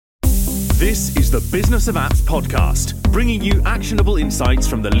This is the Business of Apps podcast, bringing you actionable insights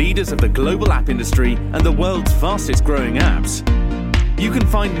from the leaders of the global app industry and the world's fastest growing apps. You can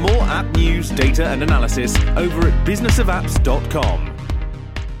find more app news, data and analysis over at businessofapps.com.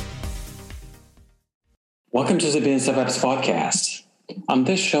 Welcome to the Business of Apps podcast. On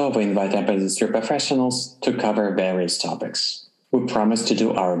this show, we invite app industry professionals to cover various topics. We promise to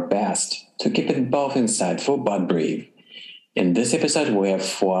do our best to keep it both insightful but brief. In this episode, we have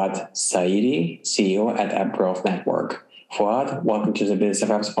Fouad Saeidi, CEO at App Growth Network. Fouad, welcome to the Business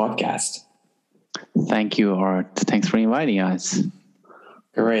of Apps podcast. Thank you, Art. Thanks for inviting us.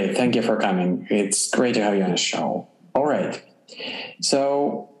 Great. Thank you for coming. It's great to have you on the show. All right.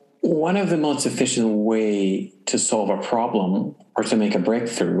 So one of the most efficient way to solve a problem or to make a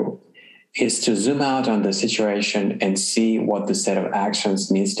breakthrough is to zoom out on the situation and see what the set of actions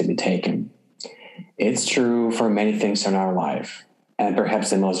needs to be taken. It's true for many things in our life. And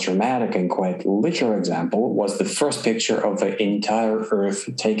perhaps the most dramatic and quite literal example was the first picture of the entire Earth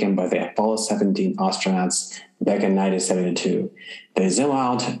taken by the Apollo 17 astronauts back in 1972. They zoom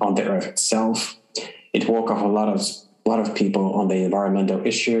out on the Earth itself. It woke up a lot of people on the environmental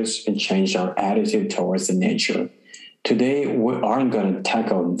issues and changed our attitude towards the nature. Today, we aren't going to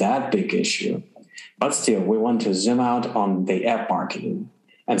tackle that big issue, but still, we want to zoom out on the app marketing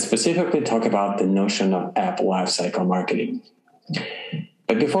and specifically talk about the notion of app lifecycle marketing.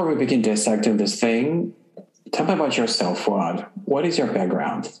 But before we begin dissecting this thing, tell me about yourself, Fouad. What is your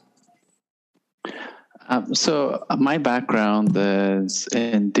background? So my background is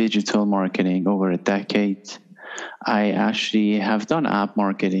in digital marketing over a decade. I actually have done app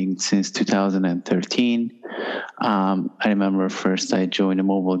marketing since 2013. I remember first I joined a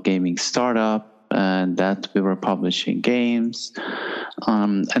mobile gaming startup, and that we were publishing games.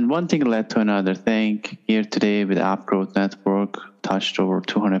 And one thing led to another thing. Here today with App Growth Network, touched over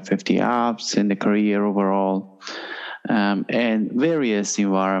 250 apps in the career overall. And various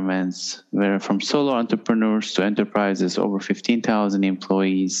environments, where from solo entrepreneurs to enterprises, over 15,000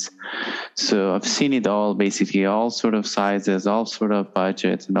 employees. So I've seen it all, basically all sort of sizes, all sort of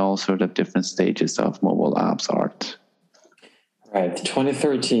budgets, and all sort of different stages of mobile apps art. Right,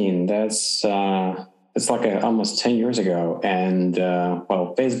 2013, it's like almost 10 years ago. And,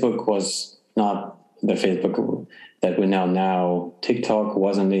 Facebook was not the Facebook that we know now. TikTok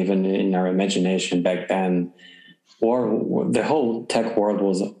wasn't even in our imagination back then. Or the whole tech world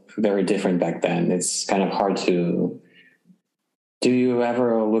was very different back then. It's kind of hard to... Do you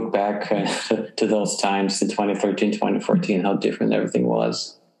ever look back to those times in 2013, 2014, how different everything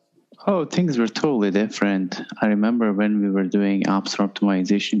was? Oh, things were totally different. I remember when we were doing App Store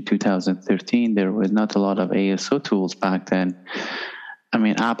optimization in 2013, there was not a lot of ASO tools back then. I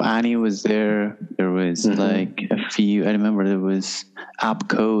mean, App Annie was there. There was like a few. I remember there was App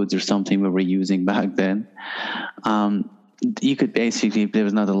Codes or something we were using back then. You could basically, there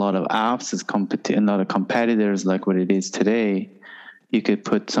was not a lot of apps as not a competitors like what it is today. You could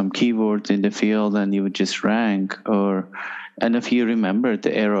put some keywords in the field and you would just rank. And if you remember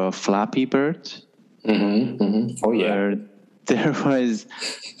the era of Flappy Bird, Oh yeah, where there was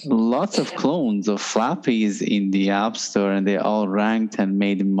lots of clones of Flappies in the App Store, and they all ranked and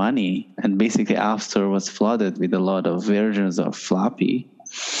made money. And basically, App Store was flooded with a lot of versions of Flappy.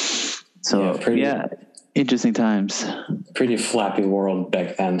 So interesting times. Pretty flappy world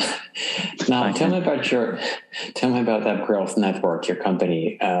back then. Now, tell me about App Growth Network, your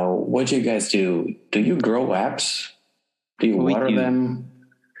company. What do you guys do? Do you grow apps? Do you water them?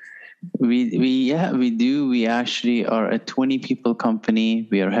 We do. We actually are a 20 people company.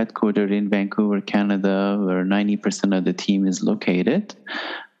 We are headquartered in Vancouver, Canada, where 90% of the team is located.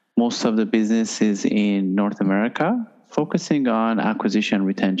 Most of the business is in North America, focusing on acquisition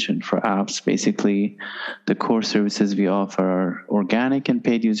retention for apps. Basically, the core services we offer are organic and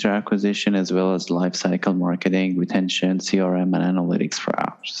paid user acquisition, as well as lifecycle marketing, retention, CRM, and analytics for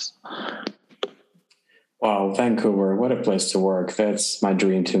apps. Wow, Vancouver, what a place to work. That's my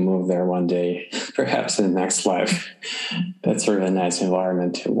dream, to move there one day, perhaps in the next life. That's sort of a nice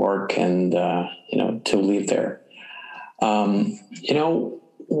environment to work and, to live there.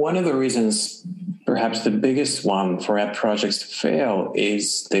 One of the reasons, perhaps the biggest one for app projects to fail,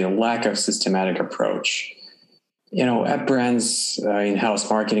 is the lack of systematic approach. App brands, in-house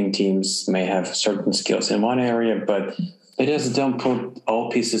marketing teams may have certain skills in one area, but they just don't put all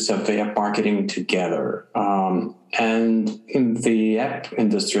pieces of the app marketing together. And in the app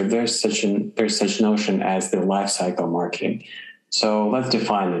industry, there's such notion as the lifecycle marketing. So let's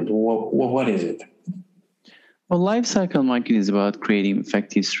define it. What is it? Well, lifecycle marketing is about creating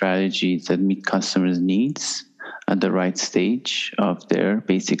effective strategies that meet customers' needs at the right stage of their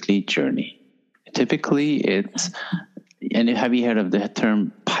basically journey. Typically, it's, and have you heard of the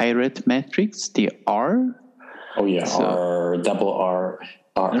term pirate metrics, the R? Oh yeah, so, R, double R,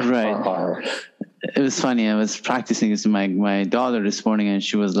 right. R. It was funny. I was practicing this with my daughter this morning, and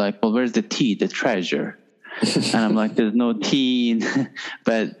she was like, well, where's the T, the treasure? And I'm like, there's no T.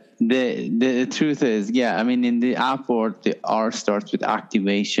 But the truth is, yeah, I mean, in the app world, the R starts with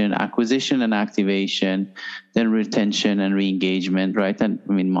activation, acquisition and activation, then retention and re-engagement, right? And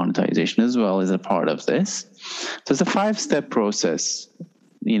I mean, monetization as well is a part of this. So it's a 5-step process.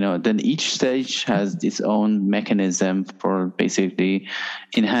 Then each stage has its own mechanism for basically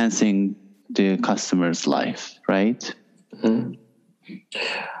enhancing the customer's life, right? Mm-hmm.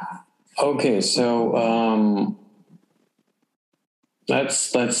 Okay, so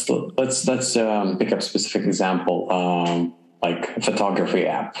let's pick up a specific example, like a photography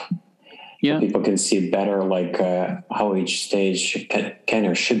app. Yeah, so people can see better, like how each stage can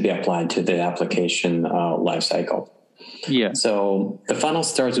or should be applied to the application lifecycle. Yeah. So the funnel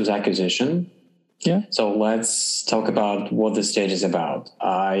starts with acquisition. Yeah. So let's talk about what the stage is about.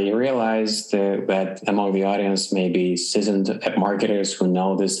 I realized that among the audience may be seasoned marketers who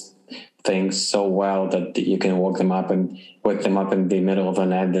know this thing so well that you can wake them up in the middle of the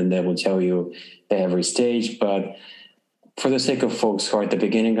night, and they will tell you every stage. But for the sake of folks who are at the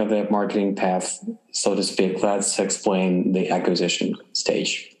beginning of the marketing path, so to speak, let's explain the acquisition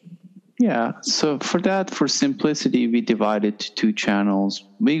stage. Yeah, so for simplicity, we divide it to 2 channels.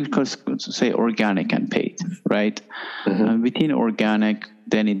 We could say organic and paid, right? Mm-hmm. And within organic,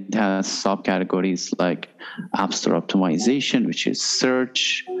 then it has subcategories like App Store optimization, which is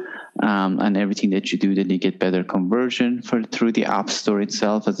search, and everything that you do, then you get better conversion through the App Store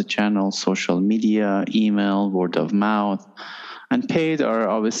itself as a channel, social media, email, word of mouth. And paid are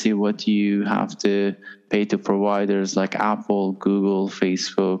obviously what you have to pay to providers like Apple, Google,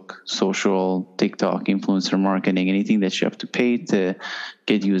 Facebook, social, TikTok, influencer marketing, anything that you have to pay to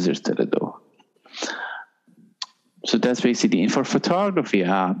get users to the door. So that's basically, and for photography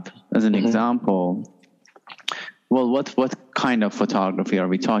app, as an example, well, what kind of photography are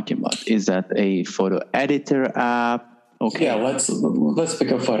we talking about? Is that a photo editor app? Okay. Yeah, let's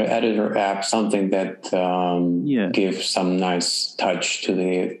pick a photo editor app, something that gives some nice touch to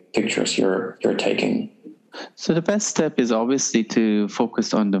the pictures you're taking. So the best step is obviously to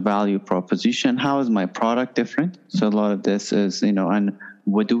focus on the value proposition. How is my product different? So a lot of this is, and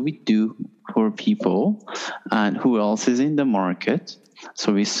what do we do for people, and who else is in the market?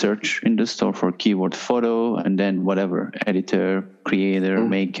 So we search in the store for keyword photo, and then whatever, editor, creator,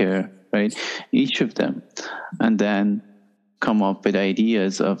 maker, right? Each of them. And then come up with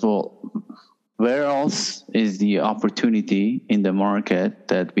ideas of, well, where else is the opportunity in the market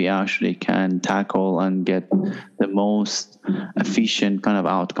that we actually can tackle and get the most efficient kind of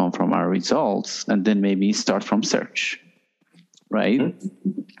outcome from our results? And then maybe start from search, right?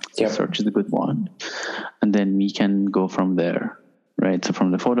 Yep. Search is a good one. And then we can go from there, right? So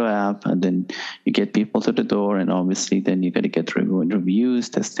from the photo app, and then you get people to the door, and obviously then you got to get reviews,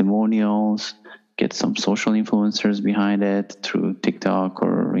 testimonials, get some social influencers behind it through TikTok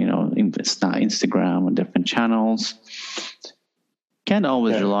or, Instagram and different channels. Can't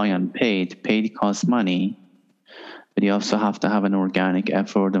always rely on paid. Paid costs money, but you also have to have an organic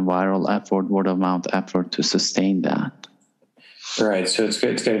effort and viral effort, word of mouth effort to sustain that. Right. So it's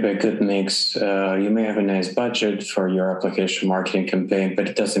got to be a good mix. You may have a nice budget for your application marketing campaign, but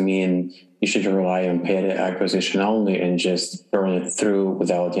it doesn't mean you should rely on paid acquisition only and just burn it through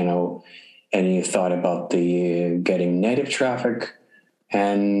without, any thought about the getting native traffic.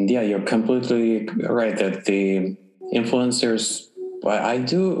 And yeah, you're completely right that the influencers, I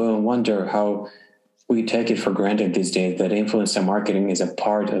do wonder how we take it for granted these days that influencer marketing is a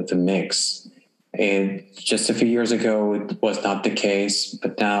part of the mix. Just a few years ago, it was not the case,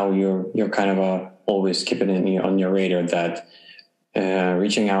 but now you're kind of always keeping it on your radar that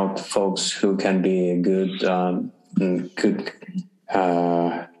reaching out to folks who can be a good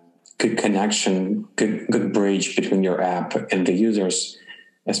connection, good bridge between your app and the users,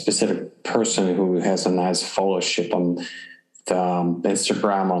 a specific person who has a nice followership on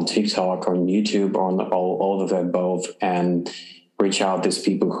Instagram, on TikTok, on YouTube, on all of the above, and reach out to these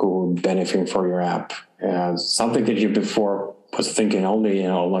people who are benefiting from your app. Something that you before was thinking only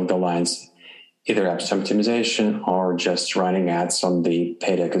along the lines either app optimization or just running ads on the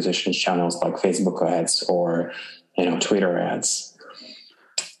paid acquisition channels like Facebook ads or Twitter ads.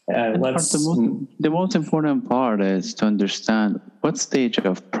 The most important part is to understand what stage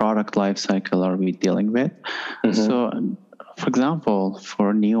of product lifecycle are we dealing with. So, for example,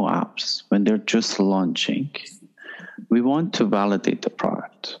 for new apps, when they're just launching, we want to validate the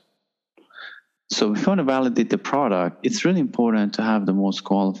product. So if we want to validate the product, it's really important to have the most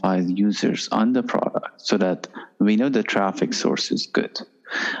qualified users on the product so that we know the traffic source is good.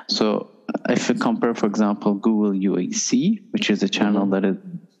 So if we compare, for example, Google UAC, which is a channel that is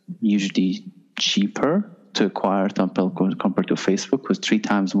usually cheaper to acquire compared to Facebook, was 3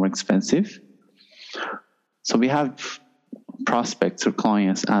 times more expensive. So we have prospects or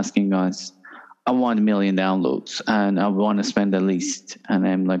clients asking us, I want 1 million downloads and I want to spend the least. And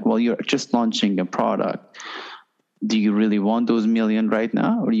I'm like, well, you're just launching a product. Do you really want those 1 million right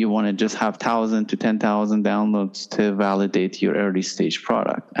now? Or do you want to just have 1,000 to 10,000 downloads to validate your early stage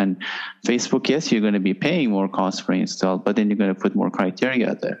product? And Facebook, yes, you're going to be paying more cost per install, but then you're going to put more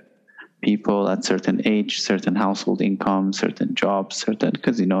criteria there. People at certain age, certain household income, certain jobs,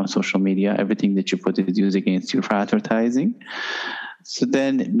 because, social media, everything that you put is used against you for advertising. So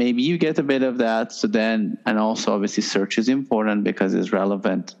then maybe you get a bit of that. So then, and also obviously search is important because it's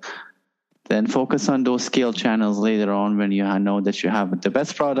relevant. Then focus on those scale channels later on when you know that you have the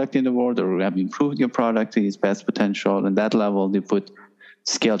best product in the world or have improved your product to its best potential. And that level, you put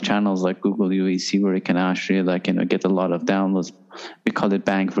scale channels like Google UAC where you can actually get a lot of downloads. We call it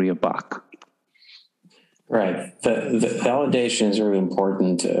bang for your buck. Right. The validation is really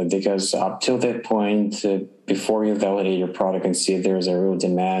important because up till that point, before you validate your product and see if there's a real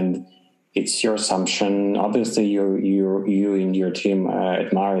demand, it's your assumption. Obviously, you and your team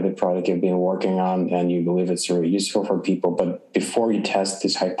admire the product you've been working on and you believe it's really useful for people. But before you test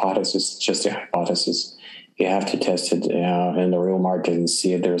this hypothesis, just a hypothesis, you have to test it in the real market and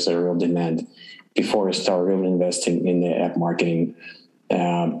see if there's a real demand before you start really investing in the app marketing,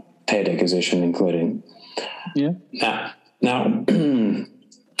 paid acquisition including. Yeah. Now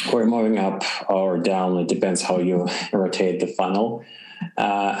we're moving up or down. It depends how you rotate the funnel.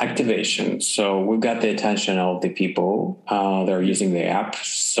 Activation. So we've got the attention of the people that are using the app.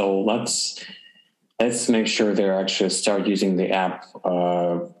 So let's make sure they actually start using the app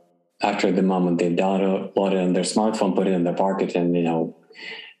after the moment they've downloaded it on their smartphone, put it in their pocket, and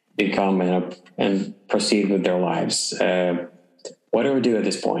become and proceed with their lives. What do we do at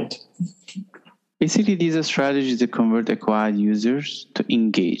this point? Basically, these are strategies to convert acquired users to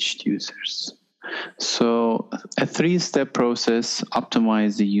engaged users. So a 3-step process,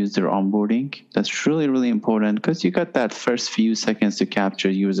 optimize the user onboarding. That's really, really important because you got that first few seconds to capture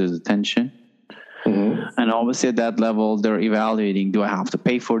users' attention. Mm-hmm. And obviously at that level, they're evaluating, do I have to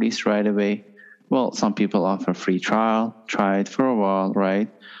pay for this right away? Well, some people offer free trial, try it for a while, right?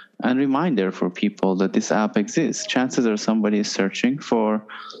 And reminder for people that this app exists. Chances are somebody is searching for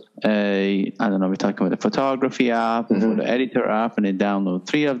we're talking about a photography app, mm-hmm. for the editor app, and they download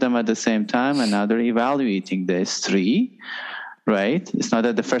 3 of them at the same time, and now they're evaluating these 3, right? It's not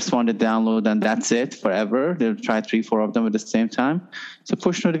that the first one they download and that's it forever. They'll try 3, 4 of them at the same time. So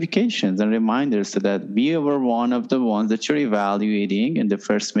push notifications and reminders so that we were one of the ones that you're evaluating in the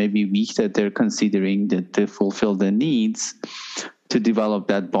first maybe week that they're considering that to fulfill their needs to develop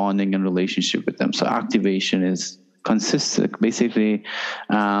that bonding and relationship with them. So activation is consistent, basically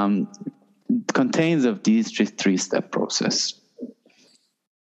contains of these 3-step process.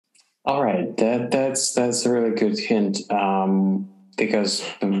 All right, that's a really good hint because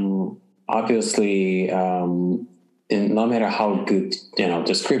obviously, no matter how good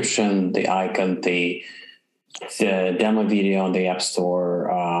description, the icon, the demo video on the App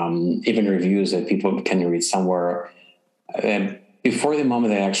Store, even reviews that people can read somewhere. Before the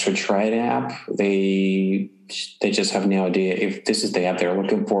moment they actually try an app, they just have no idea if this is the app they're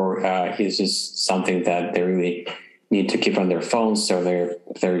looking for. Is this something that they really need to keep on their phones? So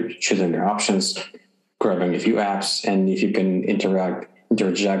they're choosing their options, grabbing a few apps, and if you can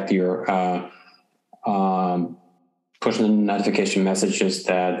interject your push notification messages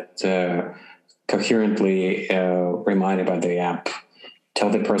that coherently remind about the app. Tell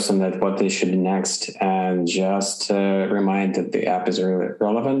the person that what they should do next, and just remind that the app is really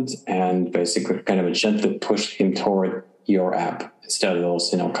relevant, and basically kind of gently push him toward your app instead of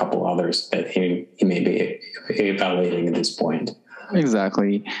those, a couple others that he may be evaluating at this point.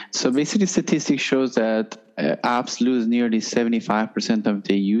 Exactly. So basically, statistics shows that apps lose nearly 75% of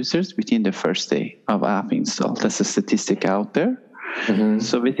their users within the first day of app install. That's a statistic out there. Mm-hmm.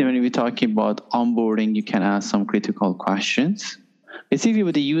 So basically, when we're talking about onboarding, you can ask some critical questions. Basically,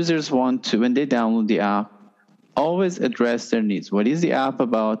 what the users want to, when they download the app, always address their needs. What is the app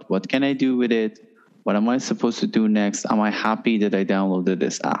about? What can I do with it? What am I supposed to do next? Am I happy that I downloaded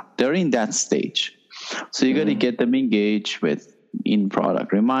this app? They're in that stage. So you got to get them engaged with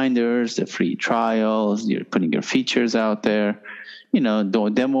in-product reminders, the free trials, you're putting your features out there,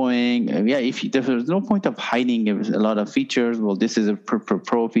 demoing. There's no point of hiding a lot of features. Well, this is a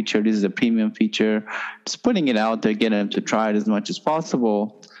pro feature, this is a premium feature. Just putting it out there, get them to try it as much as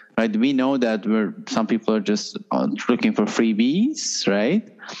possible, right? We know that some people are just looking for freebies, right?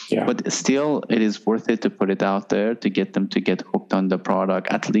 Yeah. But still, it is worth it to put it out there to get them to get hooked on the product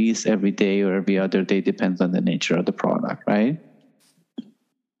at least every day or every other day, depends on the nature of the product, right?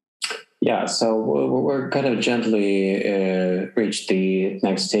 Yeah, so we're kind of gently reach the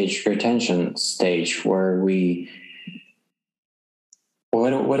next stage, retention stage, where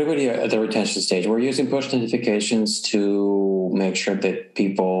what are we at the retention stage? We're using push notifications to make sure that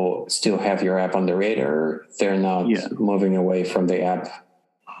people still have your app on the radar. They're not moving away from the app.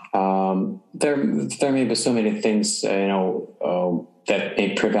 There may be so many things, that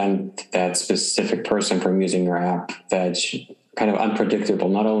may prevent that specific person from using your app that's kind of unpredictable,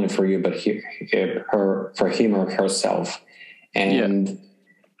 not only for you, but for him or herself. And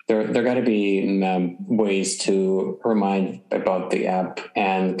there got to be ways to remind about the app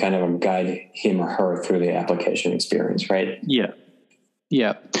and kind of guide him or her through the application experience, right?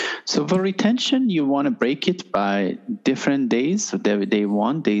 Yeah. So for retention, you want to break it by different days. So day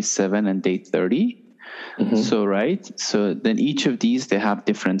 1, day 7, and day 30. Mm-hmm. So then each of these, they have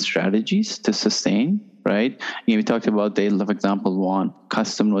different strategies to sustain, right? We talked about day, for example, 1,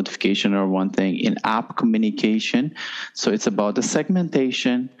 custom notification or one thing in app communication. So it's about the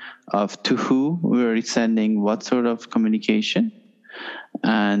segmentation of to who we're sending what sort of communication.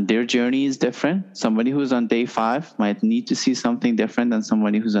 And their journey is different. Somebody who's on day 5 might need to see something different than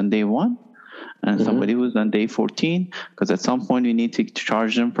somebody who's on day 1. And somebody who's on day 14, because at some point we need to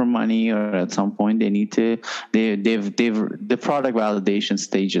charge them for money, or at some point they need to, the product validation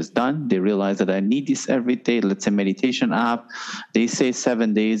stage is done. They realize that I need this every day. Let's say meditation app. They say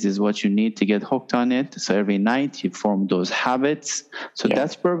 7 days is what you need to get hooked on it. So every night you form those habits. So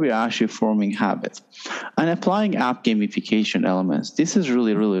that's where we're actually forming habits. And applying app gamification elements. This is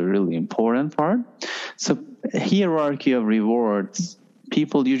really, really, really important part. So hierarchy of rewards.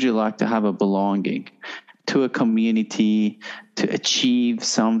 People usually like to have a belonging to a community, to achieve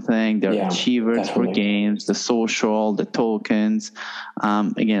something. They're achievers for games, the social, the tokens.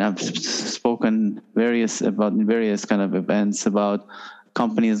 Again, I've spoken about various kind of events about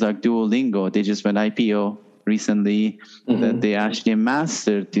companies like Duolingo. They just went IPO recently, that they actually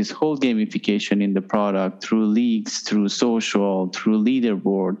mastered this whole gamification in the product through leagues, through social, through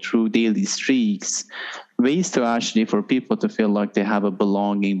leaderboard, through daily streaks. Ways to actually for people to feel like they have a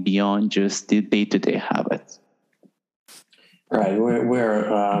belonging beyond just the day-to-day habits. Right,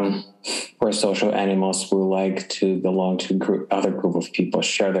 we're social animals. We like to belong to other group of people,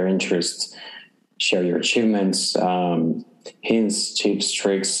 share their interests, share your achievements, hints, tips,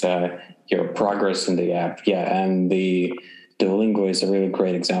 tricks, your progress in the app. And the Duolingo is a really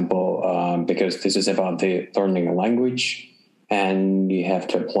great example because this is about the learning a language, and you have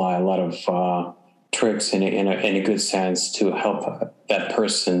to apply a lot of tricks in a good sense to help that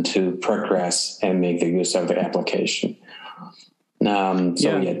person to progress and make the use of the application.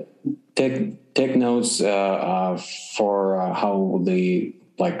 Take notes for how the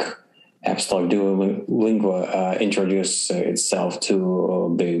apps like Duolingo introduce itself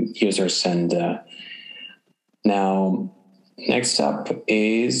to the users. And now, next up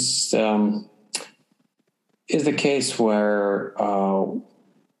is the case where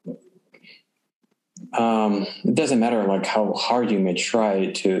it doesn't matter how hard you may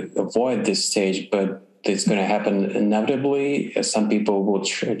try to avoid this stage, but it's going to happen inevitably. Some people will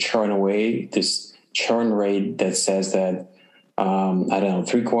churn away. This churn rate that says that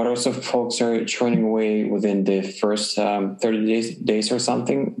 3/4 of folks are churning away within the first 30 days or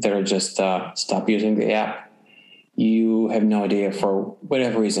something. They're just stop using the app. You have no idea for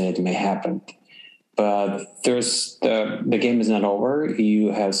whatever reason it may happen. But there's the game is not over.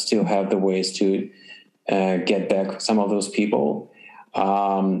 You still have the ways to get back some of those people.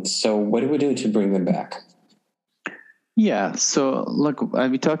 So what do we do to bring them back? Yeah, so look,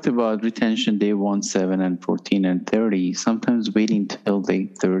 we talked about retention day 1, 7, and 14, and 30. Sometimes waiting till day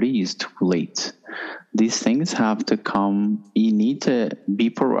 30 is too late. These things have to come. You need to be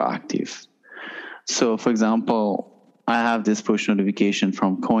proactive. So, for example, I have this push notification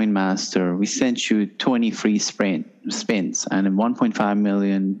from CoinMaster. We sent you 20 free spins and 1.5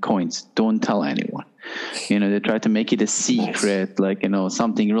 million coins. Don't tell anyone. They try to make it a secret,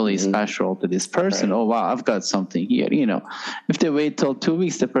 something really special to this person. Right. Oh, wow, I've got something here. If they wait till 2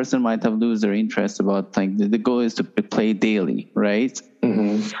 weeks, the person might have lose their interest about the goal is to play daily, right?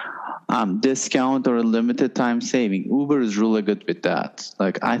 discount or a limited time saving. Uber is really good with that.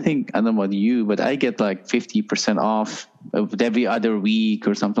 Like, I don't know about you, but I get like 50% off every other week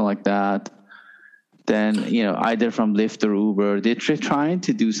or something like that. Then, either from Lyft or Uber, they're trying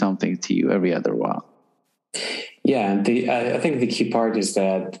to do something to you every other while. Yeah, I think the key part is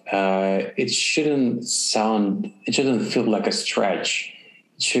that it shouldn't feel like a stretch.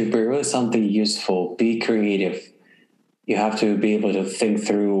 It should be really something useful. Be creative. You have to be able to think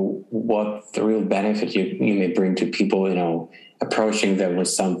through what the real benefit you may bring to people, approaching them with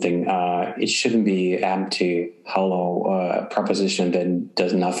something. It shouldn't be empty, hollow proposition that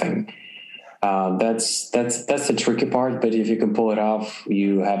does nothing. That's the tricky part, but if you can pull it off,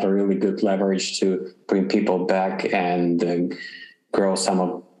 you have a really good leverage to bring people back and grow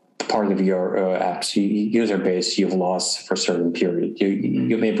part of your app's user base you've lost for a certain period.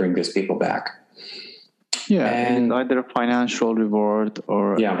 You may bring these people back. Yeah, and either a financial reward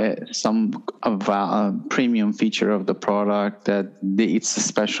or some premium feature of the product that it's a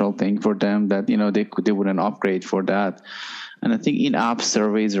special thing for them that they wouldn't upgrade for that. And I think in-app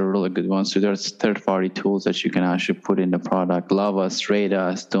surveys are really good ones. So there's third-party tools that you can actually put in the product. Love us, rate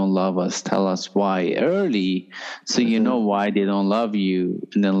us, don't love us, tell us why early, so you know why they don't love you,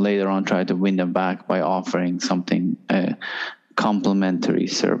 and then later on try to win them back by offering something complimentary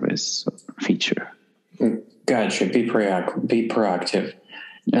service feature. Gotcha. Be proactive.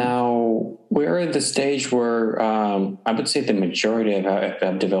 Now, we're at the stage where I would say the majority of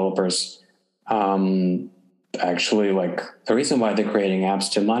app developers actually, like, the reason why they're creating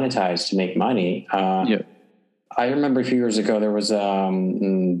apps to monetize, to make money. I remember a few years ago there was a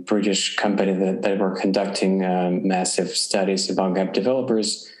British company that were conducting massive studies among app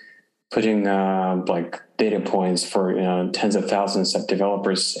developers, putting like data points for tens of thousands of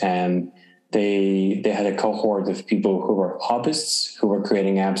developers, and they had a cohort of people who were hobbyists who were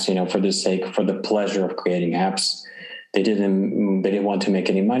creating apps, for the pleasure of creating apps. They didn't want to make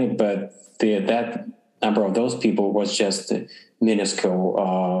any money, but that number of those people was just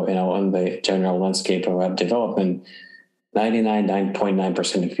minuscule, in the general landscape of web development.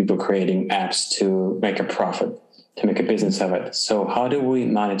 9.9% of people creating apps to make a profit, to make a business of it. So how do we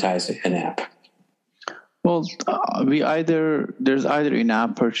monetize an app? Well, there's either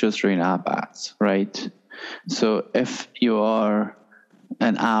in-app purchase or in-app ads, right? So if you are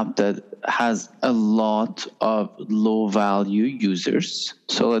an app that has a lot of low-value users,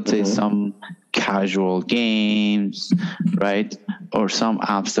 so let's say some casual games, right? Or some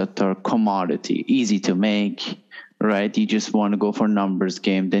apps that are commodity, easy to make, right? You just want to go for numbers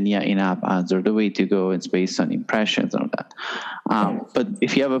game, then in-app ads are the way to go. It's based on impressions and all that. But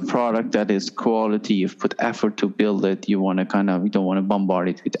if you have a product that is quality, you've put effort to build it, you don't want to bombard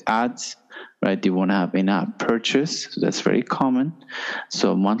it with ads, right? You want to have in-app purchase. So that's very common.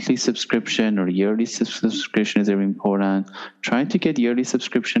 So monthly subscription or yearly subscription is very important. Trying to get yearly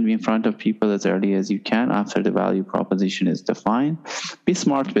subscription in front of people as early as you can after the value proposition is defined. Be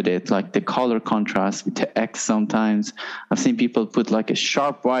smart with it, like the color contrast with the X sometimes. I've seen people put like a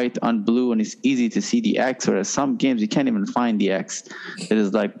sharp white on blue and it's easy to see the X, whereas some games you can't even find the X. It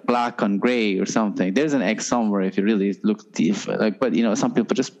is like black on gray or something. There's an X somewhere if you really look deep. But some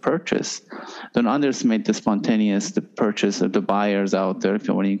people just purchase. Don't underestimate the purchase of the buyers out there if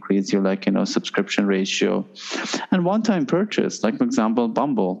you want to increase your subscription ratio. And one-time purchase, like for example,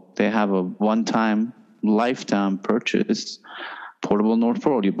 Bumble, they have a one-time lifetime purchase. Portable North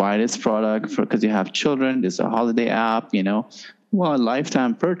Pole, you buy this product because you have children. It's a holiday app, Well, a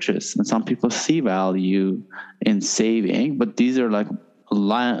lifetime purchase, and some people see value in saving, but these are like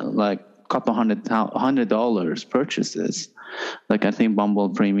couple $100 purchases. Like I think Bumble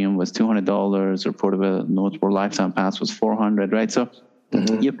Premium was $200 or Portable North Pole Lifetime Pass was $400, right? So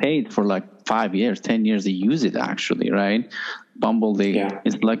you paid for like 5 years, 10 years to use it actually, right? Bumble,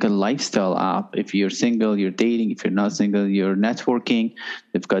 it's like a lifestyle app. If you're single, you're dating. If you're not single, you're networking.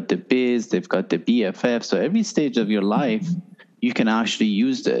 They've got the biz, they've got the BFF. So every stage of your life, you can actually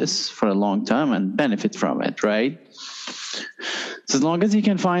use this for a long time and benefit from it, right? So as long as you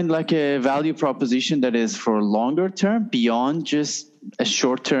can find like a value proposition that is for longer term beyond just a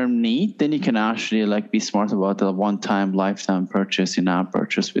short-term need, then you can actually be smart about the one-time lifetime purchase, in-app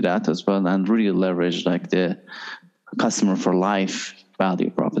purchase with that as well, and really leverage the customer for life value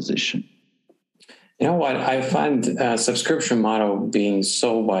proposition. You know what? I find subscription model being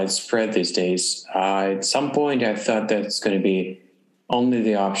so widespread these days. At some point, I thought that it's going to be only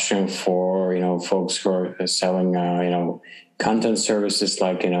the option for folks who are selling content services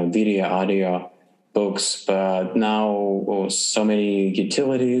like video, audio, books. But now so many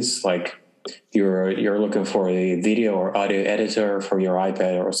utilities like you're looking for a video or audio editor for your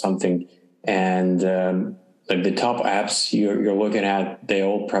iPad or something, and like the top apps you're looking at, they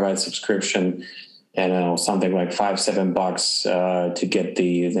all provide subscription. I don't know, something like $5-7 to get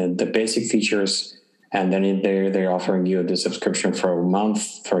the basic features, and then they're offering you the subscription for a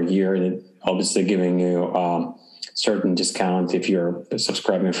month, for a year, and obviously giving you certain discount if you're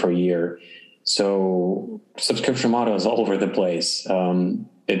subscribing for a year. So subscription model is all over the place.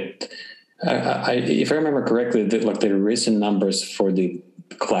 If I remember correctly, the recent numbers for the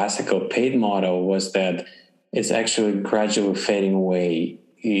classical paid model was that it's actually gradually fading away.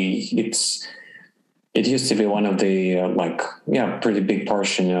 It used to be one of the pretty big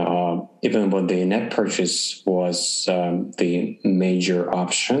portion. Even when the net purchase was the major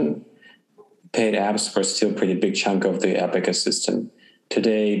option, paid apps were still a pretty big chunk of the app ecosystem.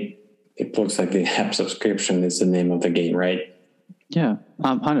 Today, it looks like the app subscription is the name of the game, right? Yeah,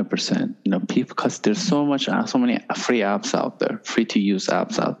 100%. People, because there's so many free apps out there, free to use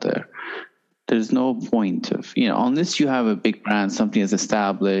apps out there. There's no point of, unless you have a big brand, something is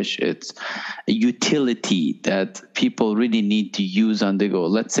established, it's a utility that people really need to use on the go.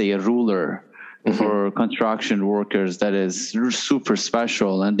 Let's say a ruler for construction workers that is super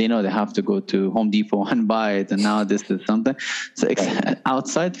special, and they know they have to go to Home Depot and buy it, and now this is something. So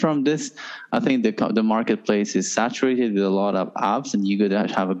outside from this, I think the marketplace is saturated with a lot of apps, and you could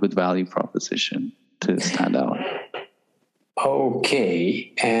have a good value proposition to stand out.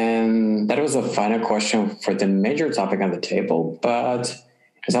 Okay, and that was the final question for the major topic on the table. But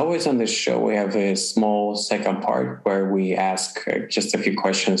as always on this show, we have a small second part where we ask just a few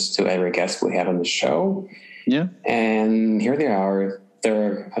questions to every guest we have on the show. Yeah. And here they are.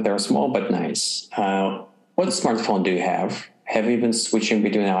 They're small but nice. What smartphone do you have? Have you been switching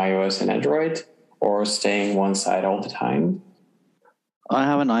between iOS and Android, or staying one side all the time? I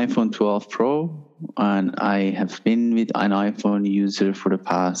have an iPhone 12 Pro, and I have been with an iPhone user for the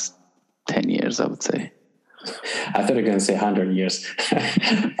past 10 years, I would say. I thought you were going to say 100 years.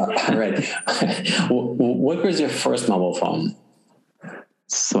 All right. What was your first mobile phone?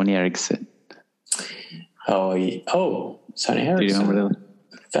 Sony Ericsson. Oh, Sony Ericsson. Do you remember that?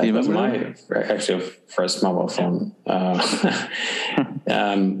 That was my actual first mobile phone. Up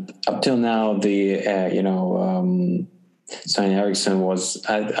till now, Sony Ericsson was,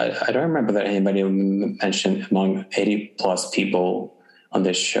 I don't remember that anybody mentioned among 80 plus people on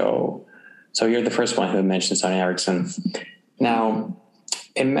this show. So you're the first one who mentioned Sony Ericsson. Now,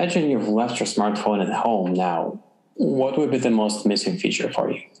 imagine you've left your smartphone at home now. What would be the most missing feature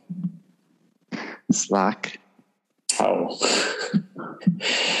for you? Slack. Oh.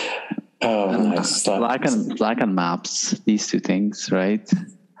 Nice. Slack and Maps, these two things, right?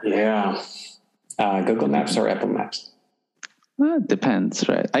 Yeah. Google Maps or Apple Maps? Well, it depends,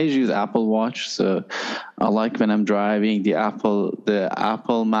 right? I usually use Apple Watch, so I like when I'm driving, the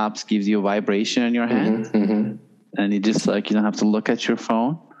Apple Maps gives you a vibration in your hand, and you just you don't have to look at your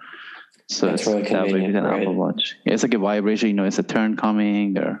phone. So that's really convenient, right? Apple Watch. Yeah, it's like a vibration, it's a turn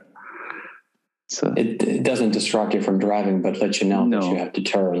coming, or so. It doesn't distract you from driving, but let you know that you have to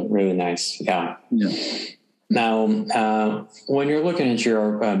turn. Really nice, yeah. Now, when you're looking at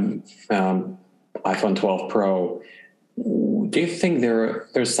your iPhone 12 Pro, do you think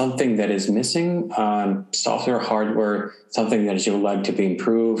there's something that is missing, software, hardware, something that you would like to be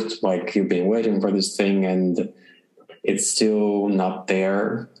improved, like you've been waiting for this thing and it's still not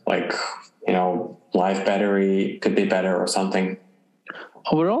there, live battery could be better or something?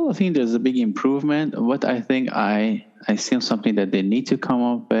 Overall, I think there's a big improvement. What I think I see something that they need to come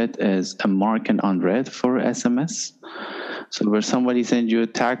up with is a mark and unread for SMS. So where somebody sends you a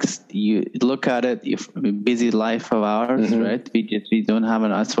text, you look at it, if busy life of ours, right? We don't have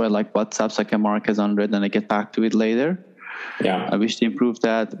that's why WhatsApp's like a mark as unread and I get back to it later. Yeah. I wish they improved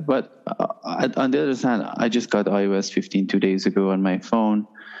that. But on the other hand, I just got iOS 15 2 days ago on my phone.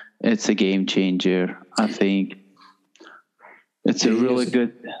 It's a game changer. I think it's a really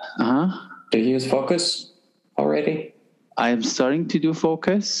good. Do you use Focus already? I'm starting to do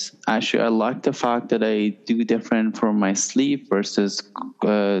Focus. Actually, I like the fact that I do different for my sleep versus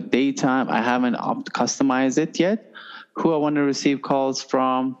daytime. I haven't customized it yet. Who I want to receive calls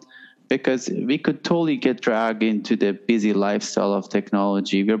from, because we could totally get dragged into the busy lifestyle of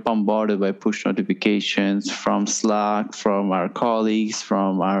technology. We're bombarded by push notifications from Slack, from our colleagues,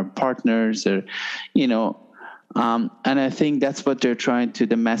 from our partners, or, and I think that's what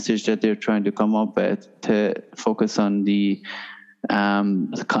the message that they're trying to come up with, to focus on the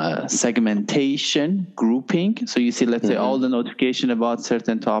segmentation, grouping. So you see, let's say all the notification about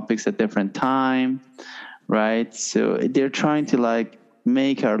certain topics at different time, right? So they're trying to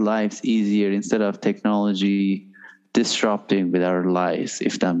make our lives easier instead of technology disrupting with our lives,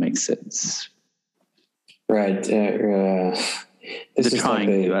 if that makes sense. Right. They're trying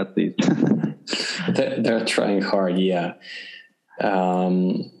to, at least. They're trying hard, yeah.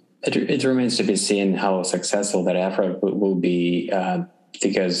 It remains to be seen how successful that effort will be,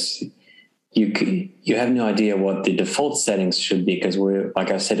 because you have no idea what the default settings should be, because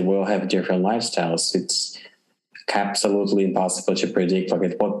like I said, we'll have different lifestyles. It's absolutely impossible to predict, like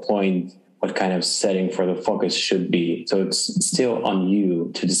at what point, what kind of setting for the focus should be. So it's still on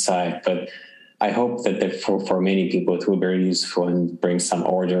you to decide, but I hope that for many people it will be very useful and bring some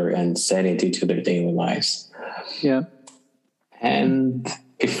order and sanity to their daily lives. Yeah. And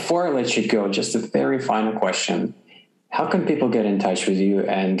before I let you go, just a very final question. How can people get in touch with you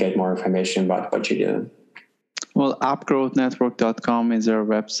and get more information about what you do? Well, appgrowthnetwork.com is our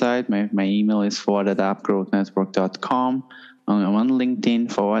website. My email is fouad@appgrowthnetwork.com. I'm on LinkedIn,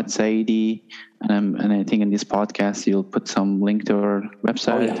 Fouad Saeidi, and I think in this podcast you'll put some link to our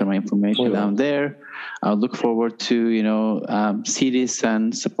website or my information down there. I look forward to see this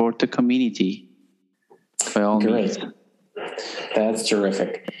and support the community by all means. That's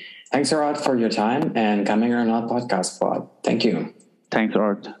terrific. Thanks, Art, for your time and coming on our podcast, Fouad. Thank you. Thanks,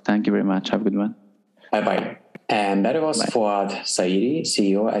 Art. Thank you very much. Have a good one. Bye-bye. And that was Fouad Saeidi,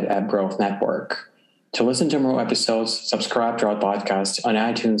 CEO at AppGrowth Network. To listen to more episodes, subscribe to our podcast on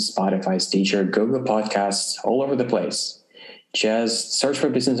iTunes, Spotify, Stitcher, Google Podcasts, all over the place. Just search for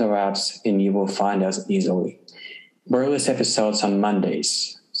Business of Apps and you will find us easily. We release episodes on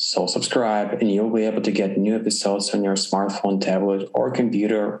Mondays, so subscribe and you'll be able to get new episodes on your smartphone, tablet, or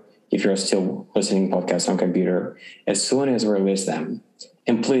computer if you're still listening podcasts on computer as soon as we release them.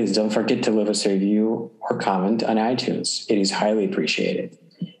 And please don't forget to leave us a review or comment on iTunes. It is highly appreciated.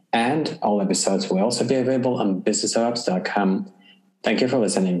 And all episodes will also be available on businessofapps.com. Thank you for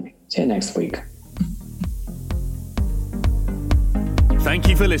listening. See you next week. Thank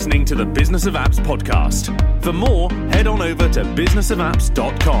you for listening to the Business of Apps podcast. For more, head on over to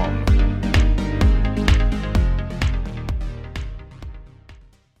businessofapps.com.